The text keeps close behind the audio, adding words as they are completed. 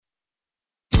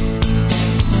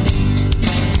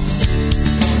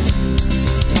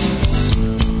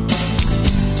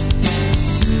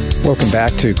Welcome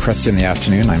back to Christian in the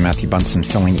Afternoon. I'm Matthew Bunson,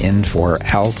 filling in for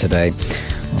Al today.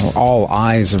 All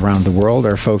eyes around the world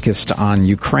are focused on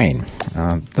Ukraine.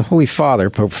 The Holy Father,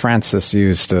 Pope Francis,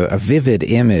 used a vivid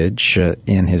image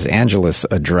in his Angelus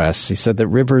address. He said that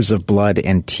rivers of blood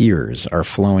and tears are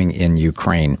flowing in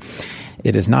Ukraine.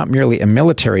 It is not merely a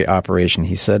military operation,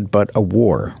 he said, but a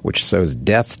war which sows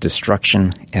death,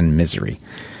 destruction, and misery.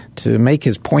 To make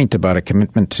his point about a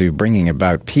commitment to bringing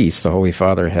about peace, the Holy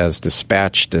Father has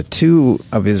dispatched two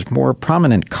of his more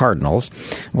prominent cardinals.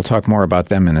 We'll talk more about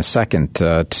them in a second,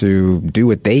 to do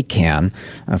what they can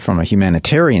from a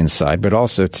humanitarian side, but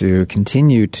also to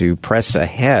continue to press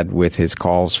ahead with his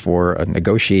calls for a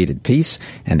negotiated peace,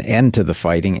 an end to the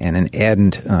fighting, and an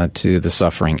end to the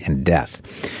suffering and death.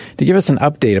 To give us an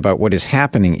update about what is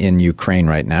happening in Ukraine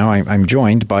right now, I'm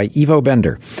joined by Ivo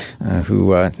Bender,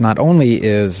 who not only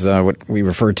is what we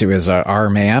refer to as our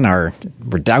man, our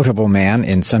redoubtable man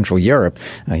in Central Europe,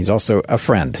 he's also a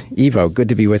friend. Ivo, good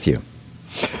to be with you.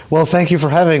 Well, thank you for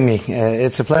having me.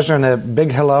 It's a pleasure, and a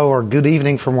big hello or good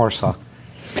evening from Warsaw.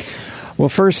 Well,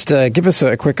 first, give us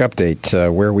a quick update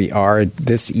where we are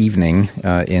this evening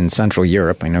in Central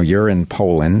Europe. I know you're in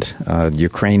Poland.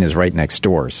 Ukraine is right next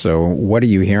door. So what are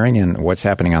you hearing and what's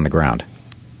happening on the ground?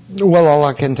 Well, all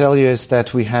I can tell you is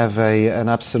that we have an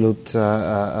absolute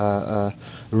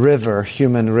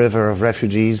human river of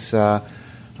refugees.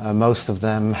 Most of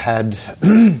them head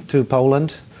to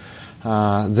Poland.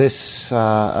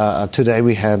 Today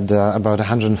we had about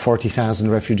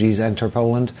 140,000 refugees enter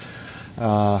Poland.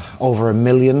 Over 1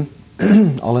 million,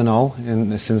 all in all,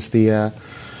 since the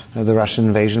Russian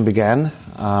invasion began.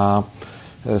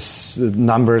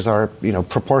 Numbers are,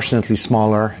 proportionately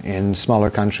smaller in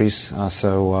smaller countries.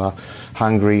 So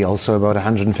Hungary, also about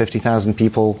 150,000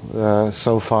 people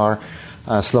so far.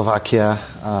 Slovakia,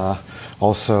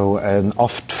 also an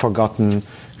oft-forgotten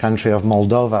country of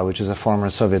Moldova, which is a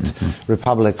former Soviet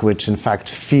republic, which in fact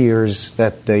fears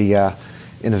that the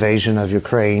invasion of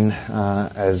Ukraine,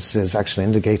 as is actually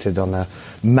indicated on a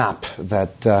map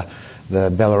that the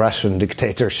Belarusian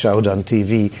dictator showed on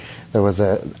TV, there was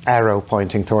an arrow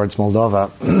pointing towards Moldova.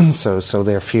 so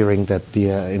they're fearing that the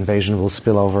invasion will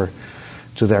spill over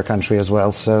to their country as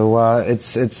well. So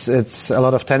it's a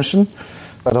lot of tension,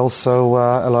 but also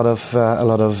a lot of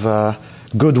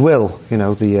goodwill.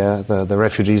 The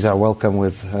refugees are welcome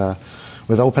with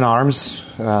open arms.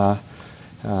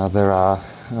 There are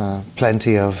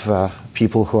plenty of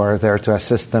people who are there to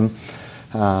assist them,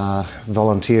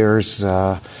 volunteers,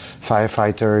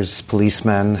 firefighters,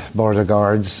 policemen, border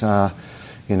guards. You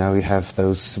have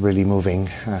those really moving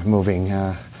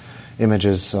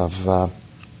images of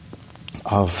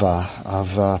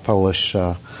Polish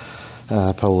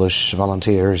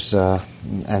volunteers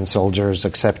and soldiers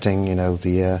accepting,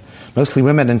 the mostly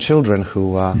women and children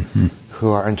who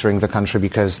are entering the country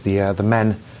because the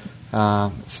men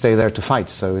stay there to fight.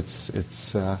 So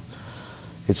it's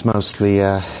mostly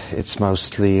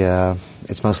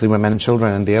women and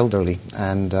children and the elderly,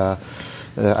 and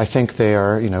I think they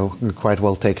are quite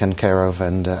well taken care of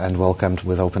and welcomed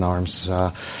with open arms.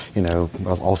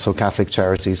 Also Catholic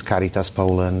charities, Caritas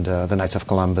Poland, the Knights of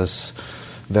Columbus,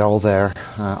 they're all there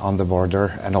on the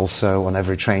border, and also on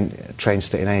every train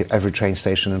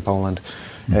station in Poland.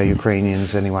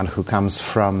 Ukrainians, anyone who comes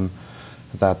from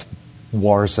that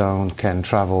war zone can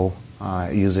travel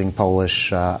using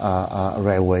Polish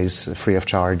railways free of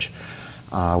charge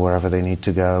wherever they need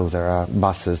to go. There are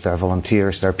buses, there are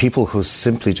volunteers, there are people who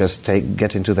simply just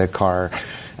get into their car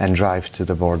and drive to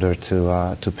the border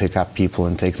to pick up people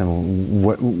and take them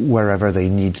wherever they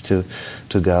need to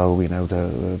go.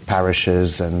 The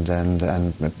parishes and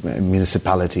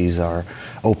municipalities are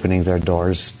opening their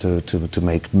doors to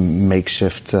make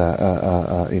makeshift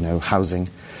housing.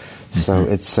 So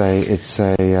it's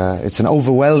an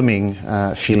overwhelming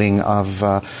feeling of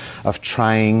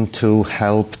trying to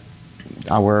help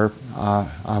our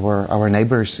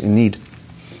neighbors in need.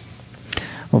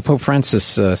 Well, Pope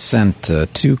Francis sent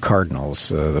two cardinals.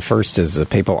 The first is a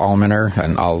papal almoner,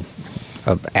 and I'll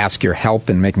ask your help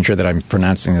in making sure that I'm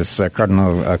pronouncing this.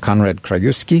 Cardinal Konrad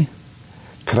Krajewski.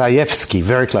 Krajewski,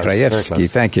 very close. Krajewski,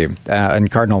 thank you. And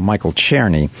Cardinal Michael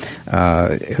Czerny,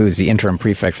 who is the interim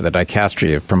prefect for the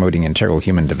Dicastery of Promoting Integral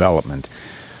Human Development.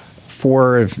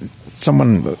 For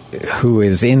someone who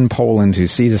is in Poland who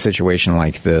sees a situation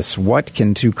like this, what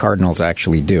can two cardinals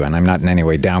actually do? And I'm not in any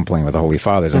way downplaying what the Holy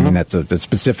Fathers. I mean, that's a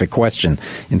specific question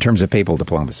in terms of papal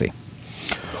diplomacy.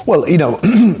 Well,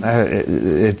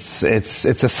 it's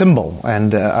a symbol,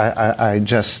 and I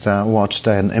just watched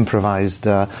an improvised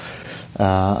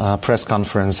press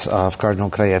conference of Cardinal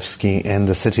Krajewski in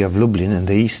the city of Lublin in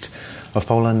the east, of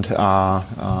Poland at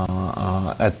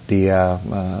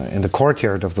in the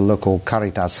courtyard of the local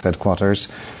Caritas headquarters,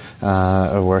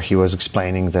 where he was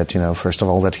explaining that, first of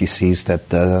all, that he sees that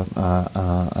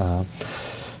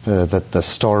that the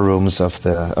storerooms of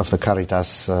the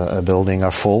Caritas building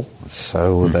are full,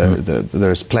 so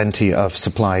there's plenty of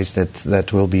supplies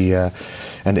that will be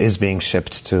and is being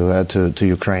shipped to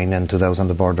Ukraine and to those on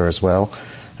the border as well.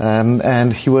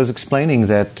 And he was explaining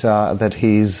that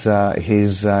he's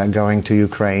going to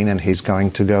Ukraine, and he's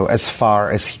going to go as far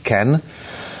as he can.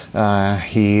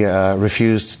 He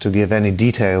refused to give any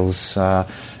details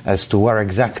as to where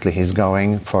exactly he's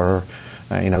going for,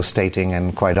 stating,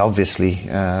 and quite obviously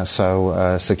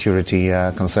security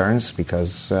concerns,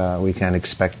 because we can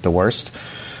expect the worst.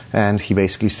 And he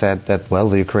basically said that,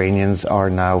 the Ukrainians are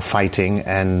now fighting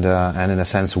and in a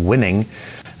sense winning,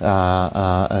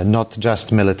 not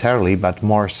just militarily, but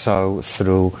more so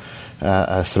through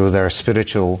their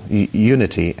spiritual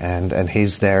unity, and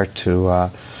he's there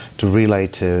to relay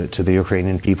to the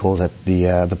Ukrainian people that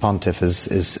the pontiff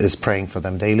is praying for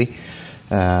them daily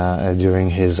during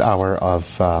his hour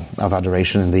of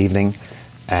adoration in the evening,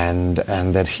 and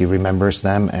that he remembers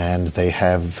them, and they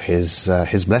have his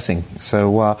blessing.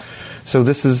 So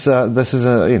this is a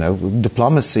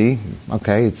diplomacy.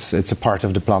 Okay, it's a part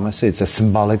of diplomacy. It's a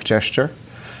symbolic gesture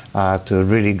to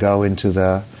really go into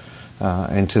the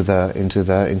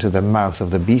mouth of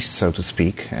the beast, so to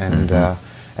speak,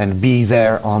 and be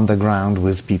there on the ground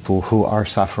with people who are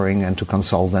suffering, and to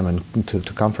console them and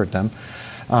to comfort them.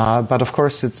 But of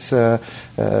course, it's so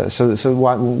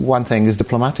one thing is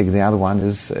diplomatic. The other one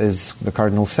is the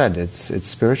Cardinal said, it's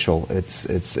spiritual.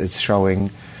 It's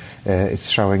showing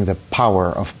the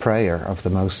power of prayer, of the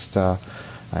most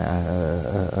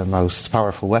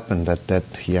powerful weapon that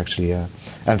he actually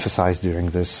emphasized during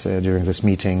this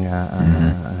meeting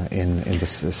in the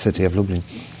city of Lublin.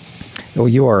 Well,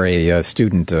 you are a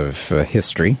student of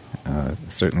history,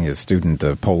 certainly a student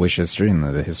of Polish history and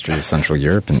the history of Central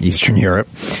Europe and Eastern Europe.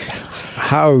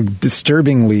 How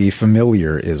disturbingly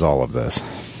familiar is all of this?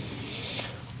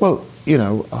 Well,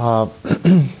 I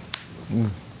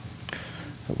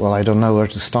don't know where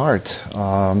to start.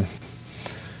 My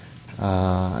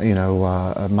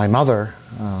mother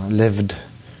lived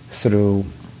through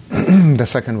the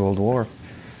Second World War.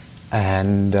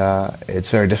 And it's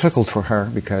very difficult for her,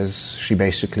 because she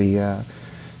basically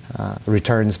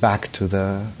returns back to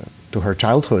her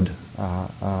childhood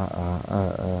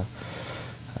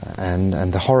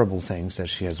and the horrible things that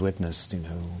she has witnessed.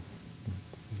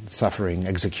 Suffering,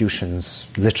 executions,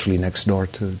 literally next door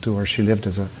to where she lived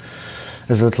as a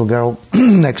little girl,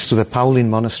 next to the Pauline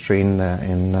monastery in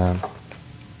a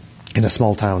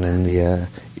small town in the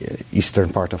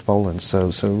eastern part of Poland. So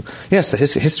yes, the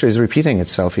history is repeating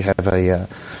itself. You have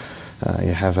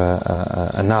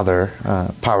another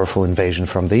powerful invasion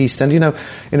from the east, and in a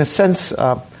sense,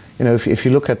 if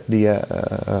you look at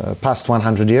the past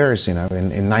 100 years, in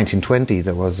 1920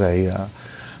 there was a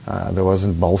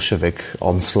Bolshevik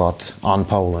onslaught on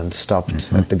Poland,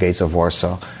 stopped at the gates of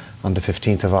Warsaw on the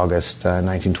 15th of August,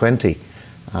 1920.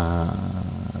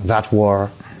 That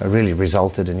war really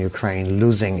resulted in Ukraine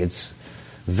losing its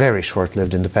very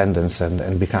short-lived independence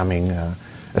and becoming a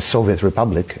Soviet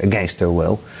republic against their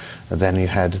will. Then you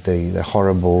had the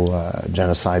horrible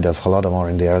genocide of Holodomor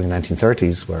in the early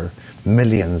 1930s, where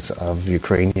millions of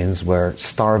Ukrainians were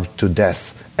starved to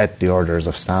death at the orders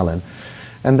of Stalin.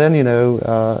 And then,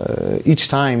 each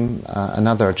time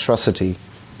another atrocity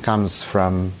comes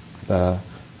from the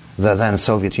then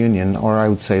Soviet Union, or I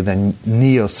would say the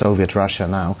neo-Soviet Russia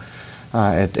now,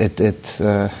 it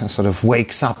sort of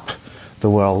wakes up the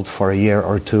world for a year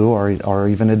or two, or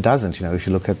even it doesn't. If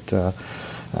you look at the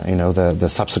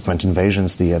subsequent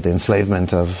invasions, the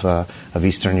enslavement of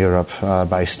Eastern Europe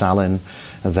by Stalin,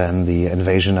 then the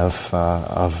invasion of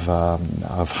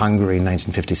Hungary in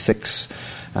 1956,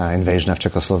 invasion of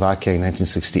Czechoslovakia in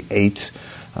 1968.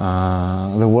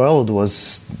 The world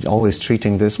was always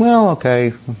treating this,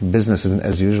 business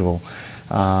as usual.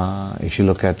 If you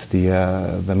look at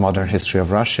the modern history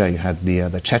of Russia, you had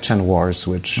the Chechen wars,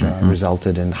 which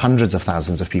resulted in hundreds of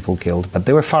thousands of people killed, but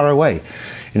they were far away.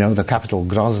 The capital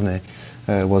Grozny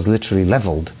was literally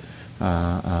leveled,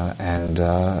 and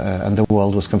the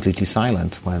world was completely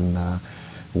silent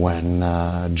when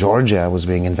Georgia was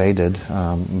being invaded.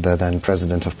 The then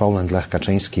president of Poland, Lech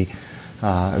Kaczyński,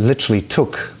 literally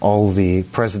took all the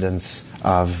presidents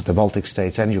of the Baltic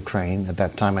states and Ukraine at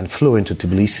that time and flew into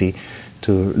Tbilisi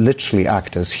to literally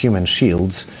act as human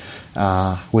shields,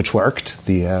 which worked.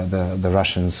 The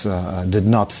Russians did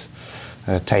not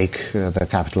take the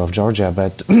capital of Georgia,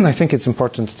 but I think it's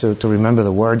important to remember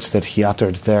the words that he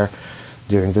uttered there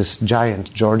during this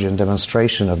giant Georgian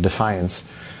demonstration of defiance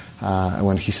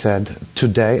when he said,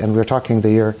 today, and we're talking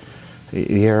the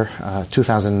year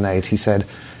 2008, he said,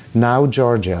 now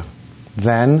Georgia,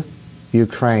 then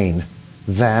Ukraine,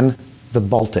 then the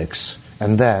Baltics,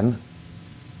 and then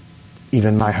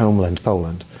even my homeland,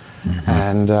 Poland. Mm-hmm.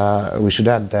 And we should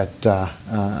add that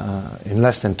in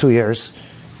less than 2 years,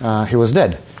 he was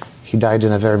dead. He died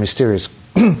in a very mysterious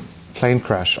plane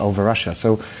crash over Russia.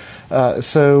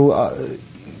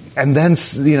 And then,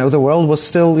 the world was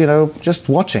still, just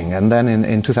watching. And then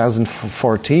in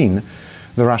 2014,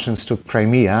 the Russians took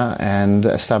Crimea and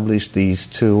established these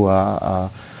two,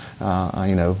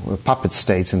 puppet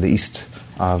states in the east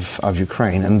of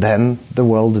Ukraine. And then the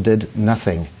world did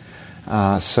nothing.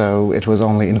 So it was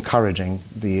only encouraging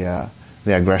the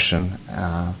aggression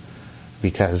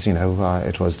because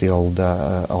it was the old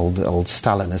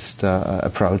Stalinist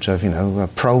approach of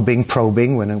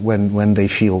probing when they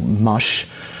feel mush,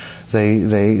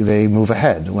 they move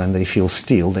ahead. When they feel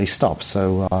steel, they stop.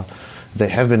 So they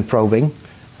have been probing,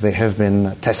 they have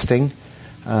been testing,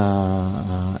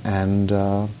 and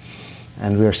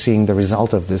we are seeing the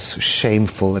result of this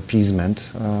shameful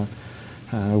appeasement.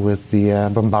 With the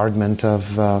bombardment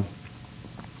of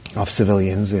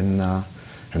civilians in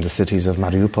the cities of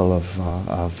Mariupol, of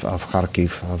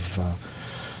Kharkiv,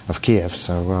 of Kiev.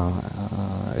 So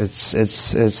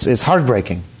it's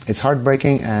heartbreaking. It's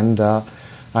heartbreaking, and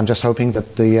I'm just hoping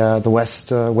that the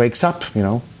West wakes up,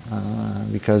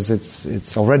 because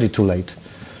it's already too late,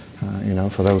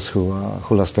 for those who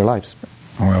lost their lives.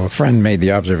 Well, a friend made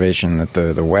the observation that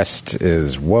the West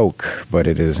is woke, but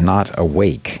it is not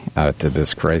awake to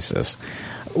this crisis.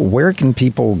 Where can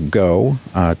people go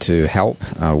to help?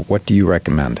 What do you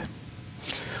recommend?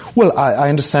 Well, I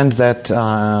understand that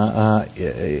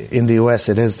in the U.S.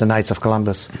 it is the Knights of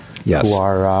Columbus who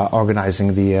are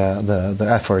organizing the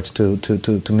effort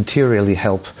to materially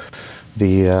help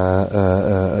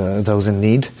those in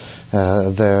need.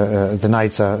 The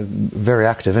Knights are very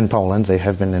active in Poland. They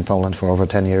have been in Poland for over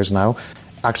 10 years now,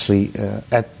 actually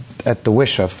at the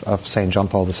wish of St. John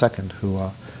Paul II,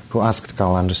 who asked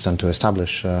Karl Anderson to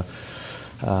establish the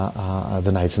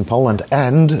Knights in Poland.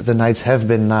 And the Knights have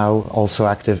been now also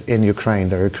active in Ukraine.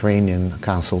 There are Ukrainian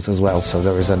councils as well, so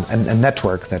there is a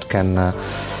network that can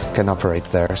operate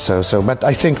there. But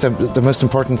I think the most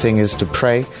important thing is to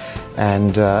pray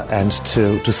and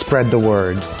to spread the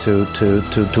word,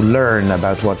 to learn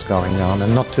about what's going on,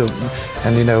 and not to,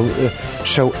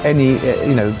 show any,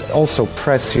 also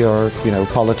press your,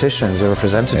 politicians, your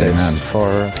representatives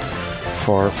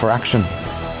for action.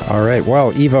 All right.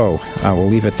 Well, Ivo, we'll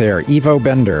leave it there. Ivo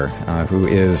Bender, who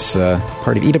is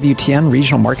part of EWTN,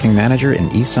 Regional Marketing Manager in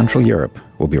East Central Europe.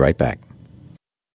 We'll be right back.